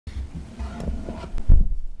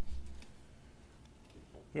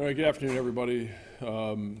All right, good afternoon, everybody.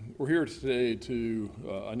 We're here today to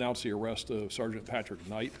announce the arrest of Sergeant Patrick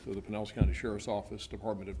Knight of the Pinellas County Sheriff's Office,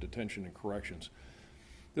 Department of Detention and Corrections.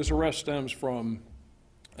 This arrest stems from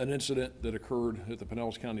an incident that occurred at the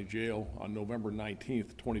Pinellas County Jail on November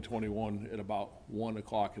 19th, 2021 at about 1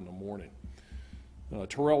 o'clock in the morning.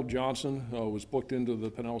 Terrell Johnson was booked into the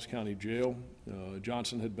Pinellas County Jail.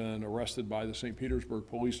 Johnson had been arrested by the St. Petersburg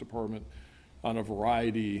Police Department on a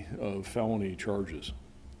variety of felony charges.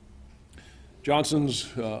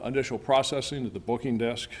 Johnson's initial processing at the booking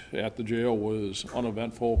desk at the jail was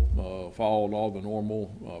uneventful, followed all the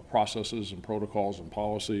normal processes and protocols and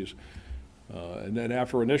policies. And then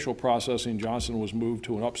after initial processing, Johnson was moved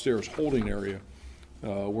to an upstairs holding area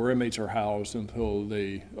where inmates are housed until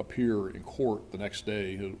they appear in court the next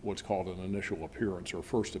day, what's called an initial appearance or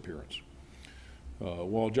first appearance.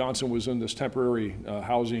 While Johnson was in this temporary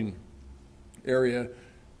housing area,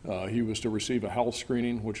 he was to receive a health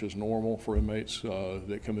screening, which is normal for inmates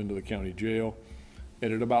that come into the county jail.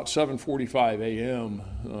 And at about 7:45 a.m.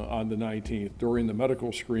 On the 19th, during the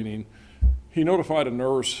medical screening, he notified a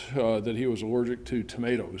nurse that he was allergic to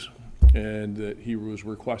tomatoes and that he was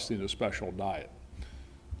requesting a special diet.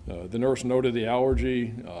 The nurse noted the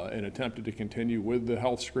allergy and attempted to continue with the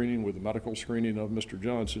health screening, with the medical screening of Mr.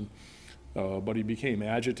 Johnson. But he became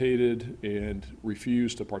agitated and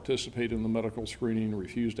refused to participate in the medical screening,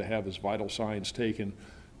 refused to have his vital signs taken,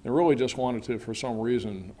 and really just wanted to, for some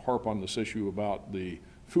reason, harp on this issue about the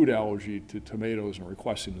food allergy to tomatoes and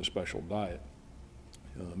requesting a special diet.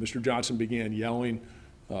 Mr. Johnson began yelling,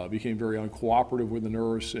 became very uncooperative with the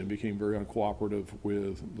nurse, and became very uncooperative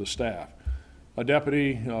with the staff. A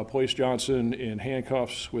deputy placed Johnson in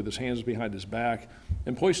handcuffs with his hands behind his back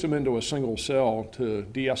and placed him into a single cell to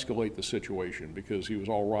de-escalate the situation because he was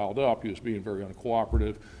all riled up. He was being very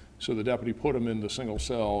uncooperative. So the deputy put him in the single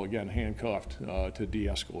cell, again handcuffed, to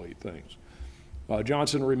de-escalate things.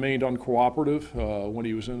 Johnson remained uncooperative when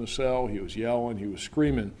he was in the cell. He was yelling, he was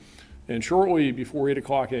screaming. And shortly before 8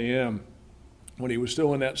 o'clock a.m., when he was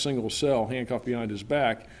still in that single cell, handcuffed behind his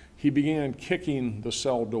back, he began kicking the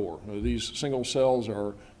cell door. These single cells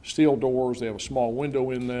are steel doors. They have a small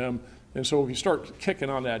window in them. And so if you start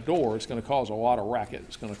kicking on that door, it's going to cause a lot of racket.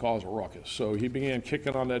 It's going to cause a ruckus. So he began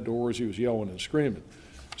kicking on that door as he was yelling and screaming.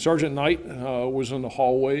 Sergeant Knight was in the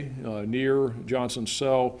hallway near Johnson's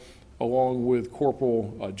cell, along with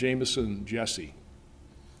Corporal Jameson Jesse.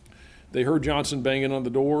 They heard Johnson banging on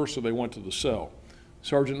the door, so they went to the cell.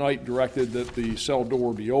 Sergeant Knight directed that the cell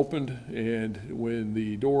door be opened, and when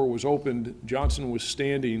the door was opened, Johnson was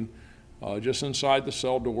standing just inside the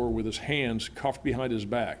cell door with his hands cuffed behind his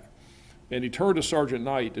back. And he turned to Sergeant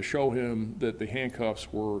Knight to show him that the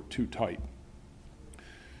handcuffs were too tight.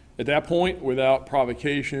 At that point, without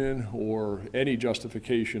provocation or any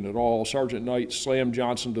justification at all, Sergeant Knight slammed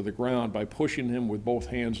Johnson to the ground by pushing him with both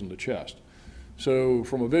hands in the chest. So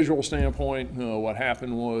from a visual standpoint, what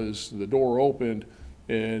happened was the door opened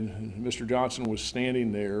and Mr. Johnson was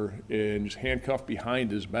standing there and just handcuffed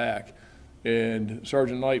behind his back. And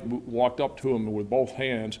Sergeant Knight walked up to him with both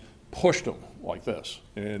hands, pushed him like this,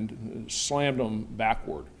 and slammed him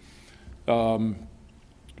backward.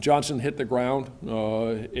 Johnson hit the ground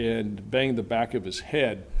and banged the back of his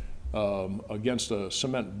head against a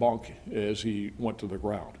cement bunk as he went to the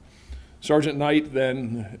ground. Sergeant Knight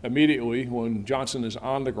then immediately, when Johnson is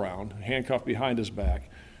on the ground, handcuffed behind his back,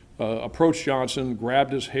 approached Johnson,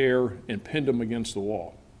 grabbed his hair, and pinned him against the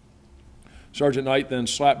wall. Sergeant Knight then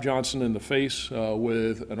slapped Johnson in the face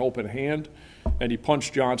with an open hand, and he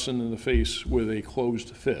punched Johnson in the face with a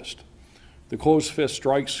closed fist. The closed fist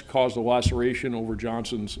strikes caused a laceration over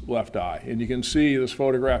Johnson's left eye. And you can see this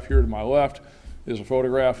photograph here to my left is a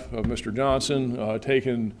photograph of Mr. Johnson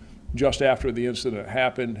taken just after the incident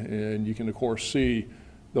happened, and you can of course see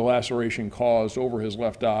the laceration caused over his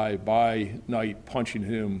left eye by Knight punching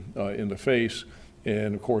him in the face,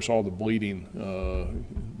 and of course all the bleeding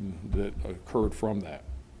that occurred from that.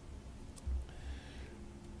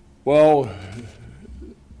 Well,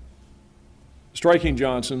 striking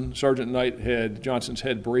Johnson, Sergeant Knight had Johnson's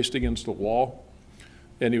head braced against the wall,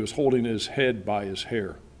 and he was holding his head by his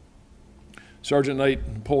hair. Sergeant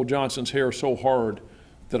Knight pulled Johnson's hair so hard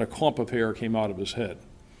that a clump of hair came out of his head.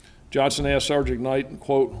 Johnson asked Sergeant Knight,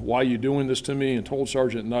 quote, "Why are you doing this to me?" and told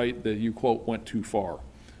Sergeant Knight that you, quote, "went too far."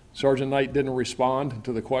 Sergeant Knight didn't respond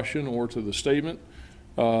to the question or to the statement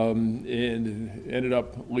and ended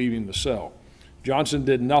up leaving the cell. Johnson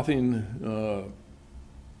did nothing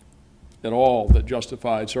at all that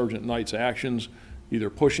justified Sergeant Knight's actions, either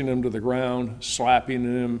pushing him to the ground, slapping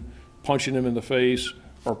him, punching him in the face,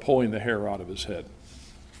 or pulling the hair out of his head.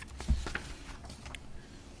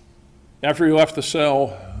 After he left the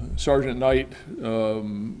cell, Sergeant Knight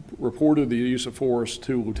reported the use of force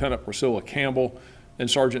to Lieutenant Priscilla Campbell, and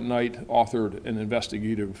Sergeant Knight authored an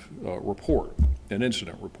investigative report, an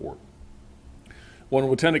incident report. When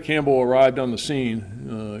Lieutenant Campbell arrived on the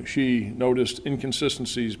scene, she noticed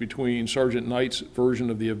inconsistencies between Sergeant Knight's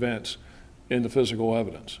version of the events and the physical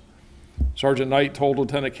evidence. Sergeant Knight told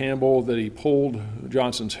Lieutenant Campbell that he pulled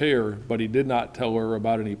Johnson's hair, but he did not tell her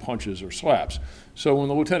about any punches or slaps. So when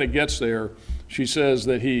the lieutenant gets there, she says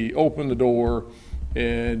that he opened the door,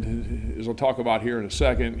 and as I'll talk about here in a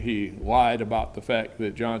second, he lied about the fact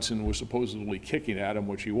that Johnson was supposedly kicking at him,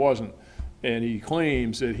 which he wasn't. And he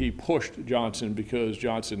claims that he pushed Johnson because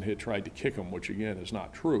Johnson had tried to kick him, which again is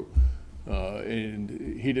not true.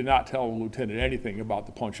 And he did not tell the lieutenant anything about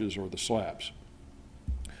the punches or the slaps.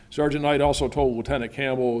 Sergeant Knight also told Lieutenant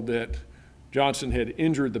Campbell that Johnson had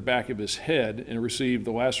injured the back of his head and received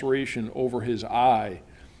the laceration over his eye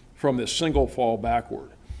from this single fall backward.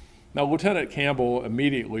 Now, Lieutenant Campbell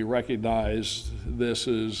immediately recognized this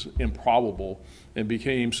as improbable and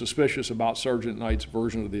became suspicious about Sergeant Knight's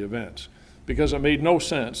version of the events, because it made no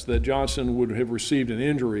sense that Johnson would have received an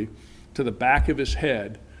injury to the back of his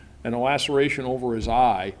head and a laceration over his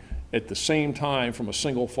eye at the same time from a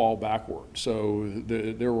single fall backward. So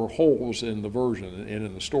there were holes in the version and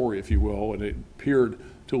in the story, if you will, and it appeared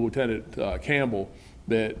to Lieutenant Campbell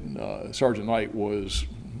that Sergeant Knight was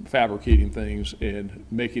fabricating things and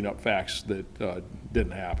making up facts that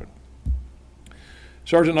didn't happen.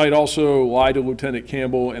 Sergeant Knight also lied to Lieutenant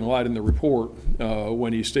Campbell and lied in the report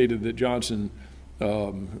when he stated that Johnson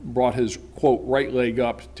brought his, quote, right leg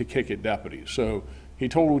up to kick at deputies. So he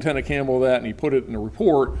told Lieutenant Campbell that, and he put it in the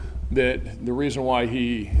report that the reason why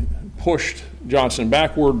he pushed Johnson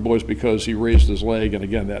backward was because he raised his leg, and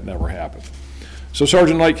again, that never happened. So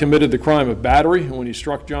Sergeant Knight committed the crime of battery when he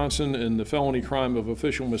struck Johnson and the felony crime of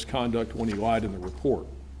official misconduct when he lied in the report.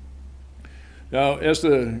 Now, as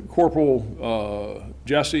to Corporal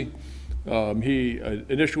Jesse, he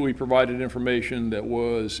initially provided information that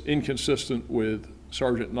was inconsistent with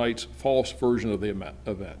Sergeant Knight's false version of the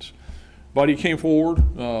events. But he came forward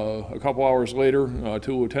a couple hours later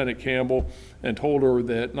to Lieutenant Campbell and told her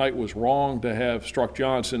that Knight was wrong to have struck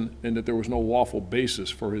Johnson and that there was no lawful basis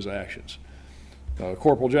for his actions.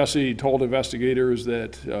 Corporal Jesse told investigators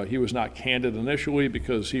that he was not candid initially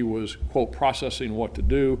because he was, quote, processing what to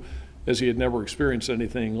do, as he had never experienced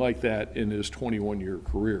anything like that in his 21-year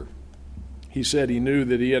career. He said he knew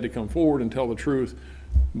that he had to come forward and tell the truth,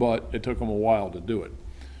 but it took him a while to do it.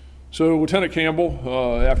 So Lieutenant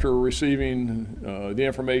Campbell, after receiving the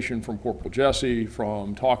information from Corporal Jesse,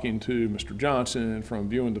 from talking to Mr. Johnson, and from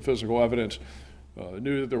viewing the physical evidence,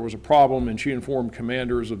 knew that there was a problem, and she informed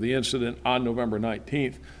commanders of the incident on November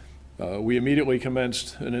 19th. We immediately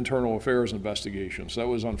commenced an internal affairs investigation. So that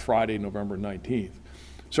was on Friday, November 19th.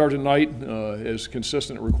 Sergeant Knight, as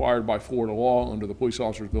consistent and required by Florida law under the Police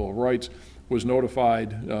Officers Bill of Rights, was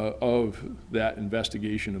notified of that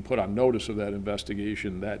investigation and put on notice of that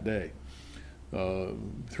investigation that day.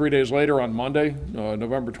 3 days later, on Monday,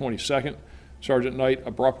 November 22nd, Sergeant Knight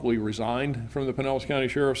abruptly resigned from the Pinellas County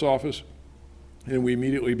Sheriff's Office, and we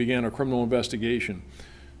immediately began a criminal investigation.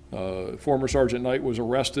 Former Sergeant Knight was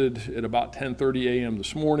arrested at about 10:30 a.m.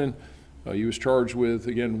 this morning. He was charged with,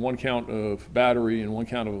 again, 1 count of battery and 1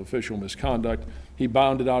 count of official misconduct. He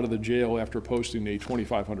bonded out of the jail after posting a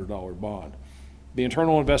 $2,500 bond. The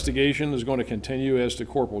internal investigation is going to continue as to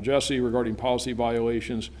Corporal Jesse regarding policy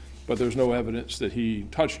violations, but there's no evidence that he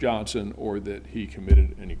touched Johnson or that he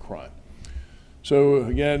committed any crime. So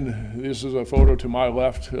again, this is a photo to my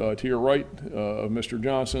left, to your right, of Mr.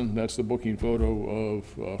 Johnson. That's the booking photo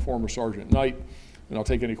of former Sergeant Knight, and I'll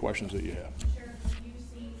take any questions that you have.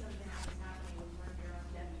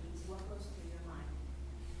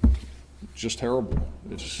 Just terrible.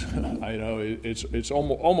 It's, I know, it's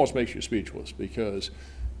almost makes you speechless because,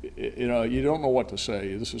 you know, you don't know what to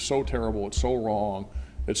say. This is so terrible. It's so wrong.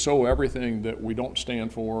 It's so everything that we don't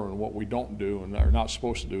stand for and what we don't do and are not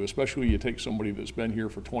supposed to do, especially you take somebody that's been here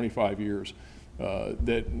for 25 years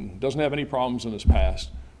that doesn't have any problems in his past,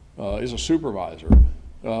 is a supervisor.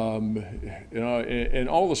 You know, and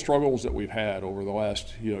all the struggles that we've had over the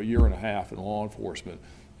last, you know, year and a half in law enforcement,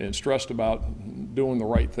 and stressed about doing the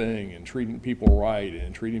right thing and treating people right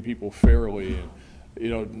and treating people fairly and, you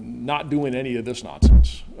know, not doing any of this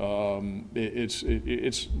nonsense.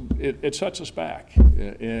 It sets us back,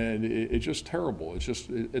 and it's just terrible.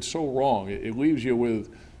 It's so wrong. It leaves you with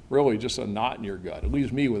really just a knot in your gut. It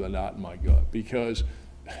leaves me with a knot in my gut because,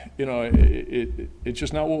 you know, it's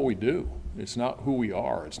just not what we do. It's not who we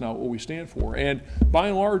are. It's not what we stand for. And by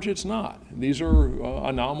and large, it's not. These are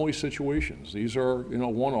anomaly situations. These are, you know,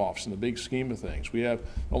 one-offs in the big scheme of things. We have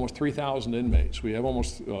almost 3,000 inmates. We have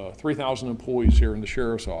almost 3,000 employees here in the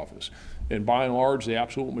sheriff's office. And by and large, the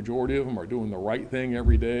absolute majority of them are doing the right thing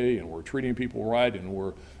every day, and we're treating people right, and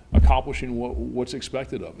we're accomplishing what's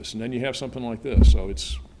expected of us. And then you have something like this. So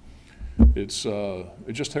it's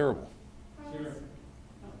just terrible.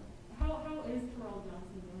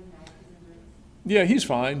 Yeah, he's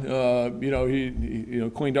fine. You know, he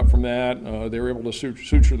cleaned up from that. They were able to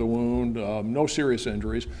suture the wound. No serious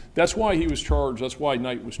injuries. That's why he was charged. That's why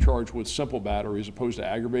Knight was charged with simple battery as opposed to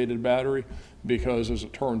aggravated battery, because as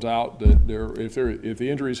it turns out, that if the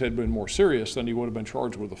injuries had been more serious, then he would have been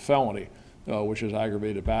charged with a felony, which is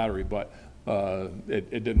aggravated battery. But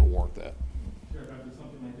it didn't warrant that. Sheriff, after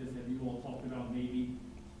something like this, have you all talked about maybe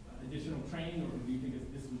additional training, or do you think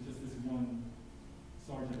this was just this one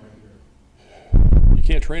sergeant right here? You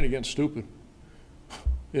can't train against stupid.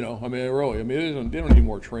 You know, I mean, really, I mean, they don't need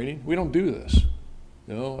more training. We don't do this,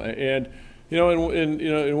 you know. And you know,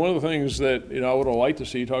 and one of the things that, you know, I would have liked to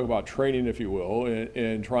see, talk about training, if you will,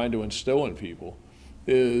 and trying to instill in people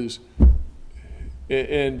is,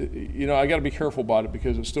 and you know, I got to be careful about it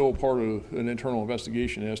because it's still part of an internal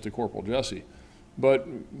investigation as to Corporal Jesse. But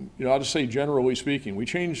you know, I'll just say, generally speaking, we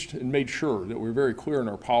changed and made sure that we were very clear in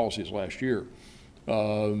our policies last year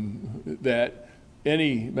that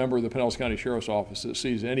any member of the Pinellas County Sheriff's Office that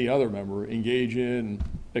sees any other member engage in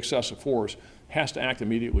excessive force has to act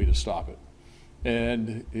immediately to stop it.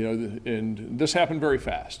 And you know, and this happened very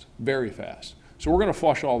fast, very fast. So we're going to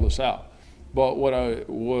flush all this out. But what I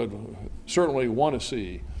would certainly want to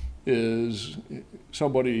see is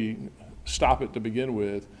somebody stop it to begin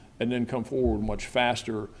with, and then come forward much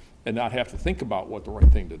faster and not have to think about what the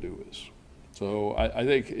right thing to do is. So I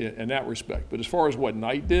think in that respect. But as far as what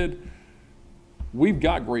Knight did, we've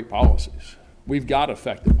got great policies. We've got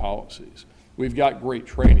effective policies. We've got great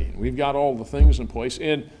training. We've got all the things in place.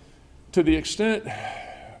 And to the extent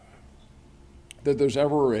that there's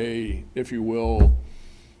ever a, if you will,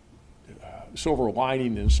 silver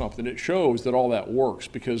lining in something, it shows that all that works,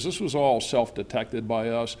 because this was all self-detected by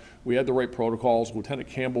us. We had the right protocols. Lieutenant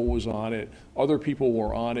Campbell was on it. Other people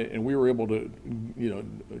were on it, and we were able to, you know,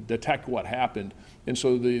 detect what happened. And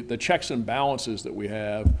so the checks and balances that we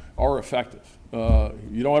have are effective.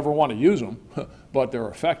 You don't ever want to use them, but they're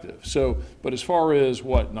effective. So, but as far as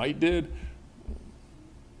what Knight did,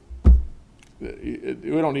 we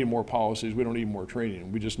don't need more policies. We don't need more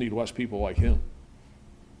training. We just need less people like him.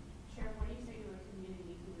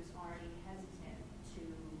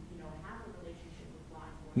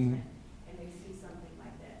 And they see something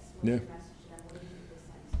like this. What's your message to them? What do you think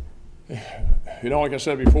this sends to them? You know, like I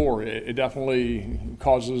said before, it definitely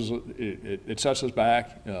causes, it sets us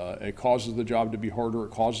back. It causes the job to be harder.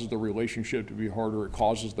 It causes the relationship to be harder. It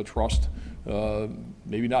causes the trust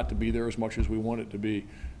maybe not to be there as much as we want it to be,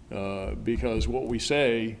 because what we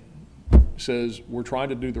say says we're trying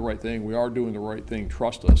to do the right thing. We are doing the right thing.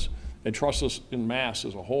 Trust us. And trust us in mass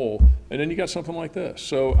as a whole, and then you got something like this.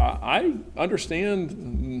 So I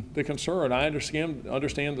understand the concern. I understand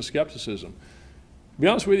the skepticism. To be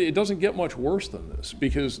honest with you, it doesn't get much worse than this,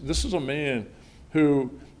 because this is a man who,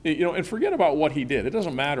 you know, and forget about what he did. It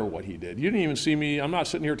doesn't matter what he did. You didn't even see me. I'm not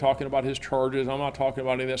sitting here talking about his charges. I'm not talking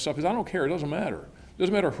about any of that stuff, because I don't care. It doesn't matter. It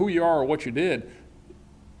doesn't matter who you are or what you did.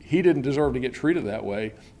 He didn't deserve to get treated that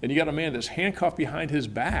way. And you got a man that's handcuffed behind his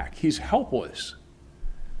back. He's helpless.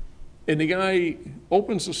 And the guy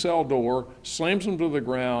opens the cell door, slams him to the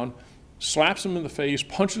ground, slaps him in the face,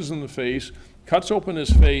 punches him in the face, cuts open his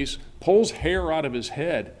face, pulls hair out of his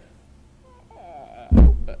head.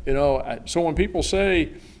 You know, so when people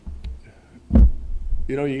say,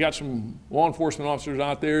 you know, you got some law enforcement officers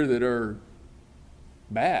out there that are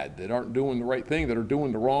bad, that aren't doing the right thing, that are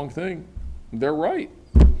doing the wrong thing, they're right.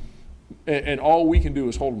 And all we can do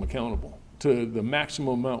is hold them accountable to the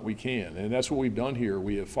maximum amount we can. And that's what we've done here.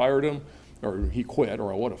 We have fired him, or he quit,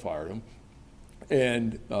 or I would have fired him,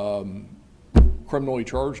 and criminally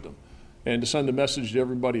charged him. And to send a message to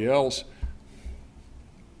everybody else,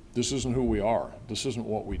 this isn't who we are. This isn't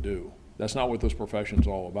what we do. That's not what this profession's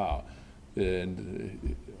all about.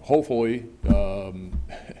 And hopefully, you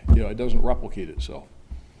know, it doesn't replicate itself.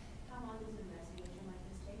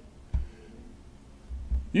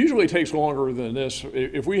 Usually it takes longer than this.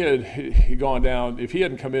 If we had gone down, if he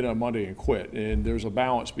hadn't come in on Monday and quit, and there's a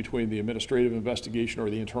balance between the administrative investigation or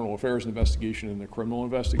the internal affairs investigation and the criminal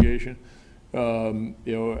investigation, would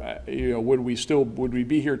we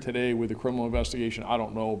be here today with the criminal investigation? I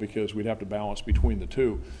don't know, because we'd have to balance between the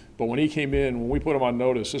two. But when he came in, when we put him on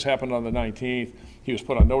notice, this happened on the 19th. He was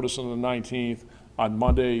put on notice on the 19th. On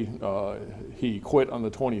Monday, he quit on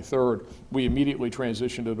the 23rd. We immediately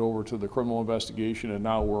transitioned it over to the criminal investigation, and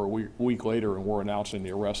now we're a week later and we're announcing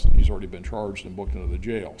the arrest, and he's already been charged and booked into the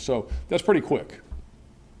jail. So that's pretty quick.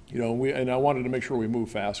 And I wanted to make sure we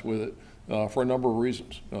move fast with it for a number of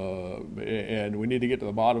reasons. And we need to get to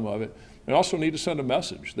the bottom of it. We also need to send a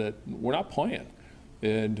message that we're not playing.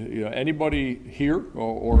 And anybody here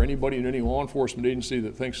or anybody in any law enforcement agency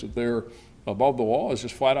that thinks that they're above the law is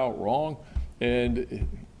just flat out wrong. And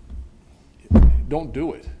don't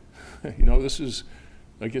do it. This is,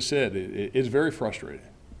 like I said, it's very frustrating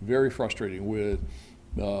with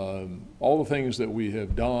all the things that we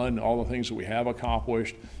have done, all the things that we have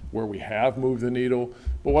accomplished, where we have moved the needle.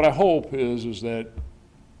 But what I hope is that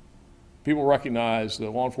people recognize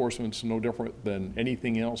that law enforcement's no different than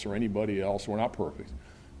anything else or anybody else. We're not perfect.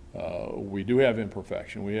 We do have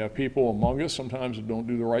imperfection. We have people among us sometimes that don't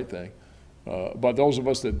do the right thing. But those of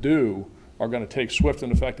us that do are going to take swift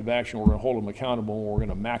and effective action. We're going to hold them accountable, and we're going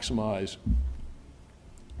to maximize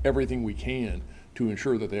everything we can to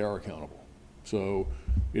ensure that they are accountable. So,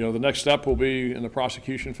 the next step will be in the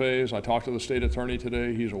prosecution phase. I talked to the state attorney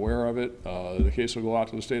today. He's aware of it. The case will go out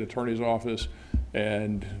to the state attorney's office,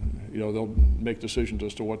 and, they'll make decisions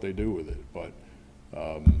as to what they do with it. But,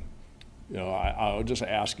 I'll just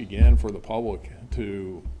ask again for the public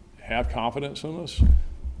to have confidence in us,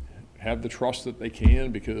 have the trust that they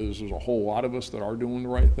can, because there's a whole lot of us that are doing the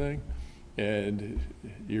right thing, and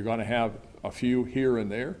you're going to have a few here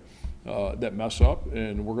and there that mess up,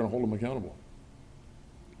 and we're going to hold them accountable.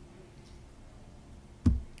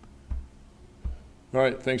 All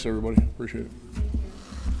right, thanks everybody, appreciate it.